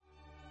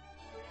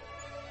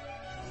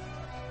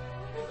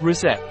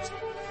Recept: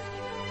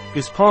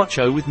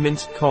 Gazpacho with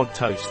minced cod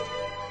toast.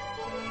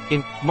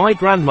 In My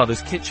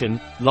Grandmother's Kitchen,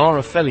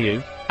 Lara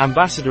Feliu,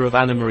 ambassador of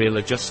Ana Maria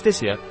La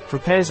Justicia,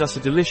 prepares us a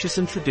delicious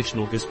and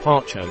traditional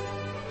gazpacho.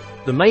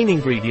 The main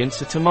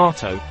ingredients are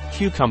tomato,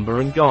 cucumber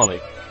and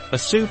garlic. A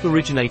soup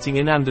originating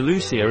in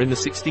Andalusia in the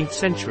 16th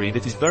century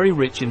that is very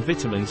rich in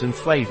vitamins and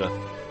flavor.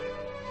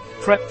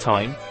 Prep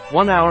time,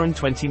 1 hour and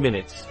 20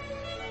 minutes.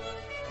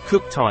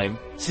 Cook time,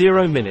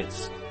 0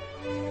 minutes.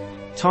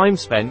 Time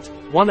spent,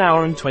 1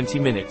 hour and 20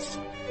 minutes.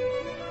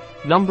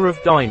 Number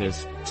of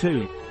diners,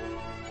 2.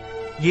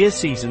 Year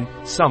season,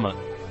 summer.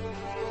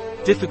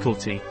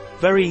 Difficulty,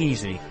 very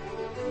easy.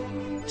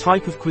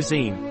 Type of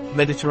cuisine,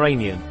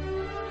 Mediterranean.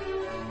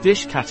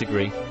 Dish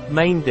category,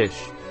 main dish.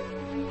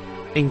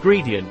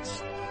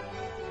 Ingredients: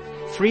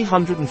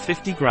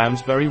 350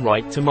 grams very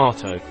ripe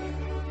tomato,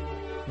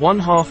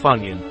 1/2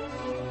 onion,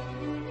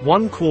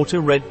 1/4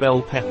 red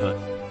bell pepper,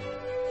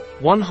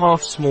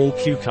 1/2 small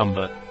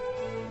cucumber,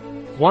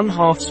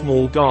 1/2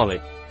 small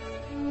garlic,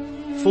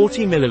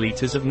 40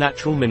 milliliters of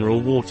natural mineral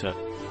water,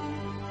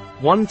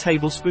 1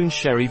 tablespoon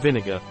sherry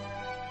vinegar,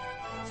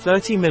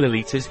 30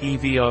 milliliters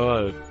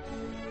EVOO.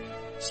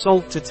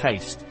 Salt to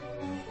taste.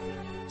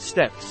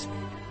 Steps.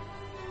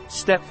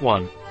 Step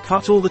 1.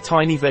 Cut all the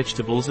tiny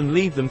vegetables and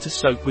leave them to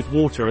soak with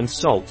water and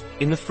salt,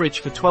 in the fridge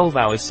for 12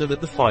 hours so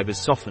that the fibers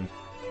soften.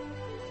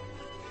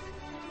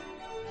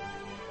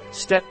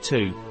 Step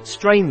 2.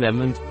 Strain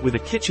them and, with a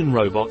kitchen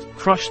robot,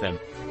 crush them.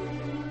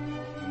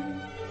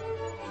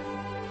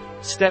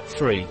 Step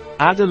 3.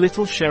 Add a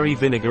little sherry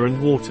vinegar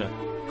and water.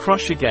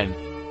 Crush again.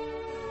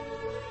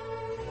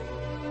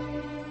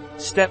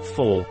 Step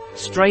 4.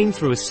 Strain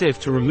through a sieve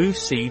to remove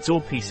seeds or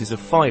pieces of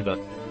fiber.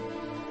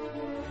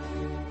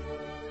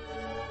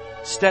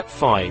 Step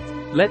 5.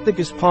 Let the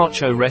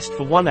gazpacho rest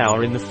for 1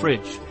 hour in the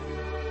fridge.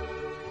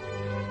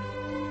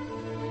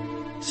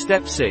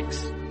 Step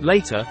 6.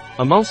 Later,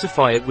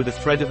 emulsify it with a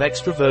thread of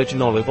extra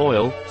virgin olive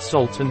oil,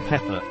 salt and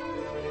pepper.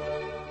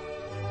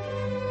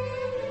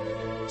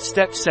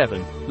 Step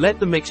 7. Let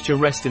the mixture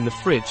rest in the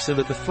fridge so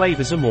that the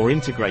flavors are more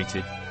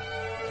integrated.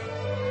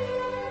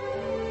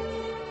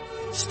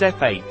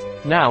 Step 8.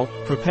 Now,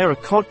 prepare a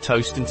cod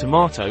toast and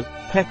tomato,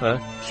 pepper,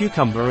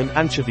 cucumber and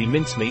anchovy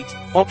mincemeat,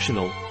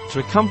 optional, to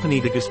accompany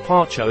the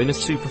gazpacho in a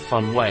super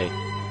fun way.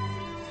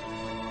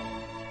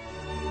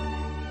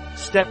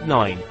 Step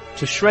 9.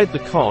 To shred the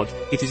cod,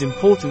 it is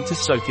important to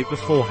soak it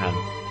beforehand.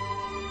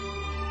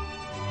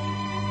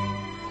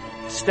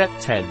 Step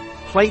 10.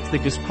 Plate the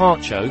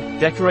gazpacho,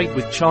 decorate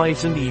with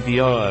chives and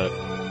EVOO.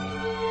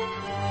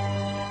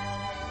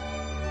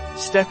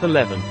 Step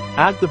 11.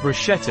 Add the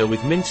bruschetta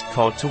with minced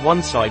cod to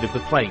one side of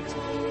the plate.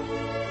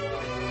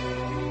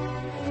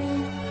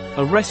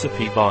 A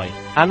recipe by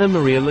Ana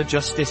Maria La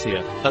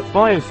Justicia at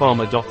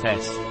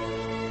biopharma.s.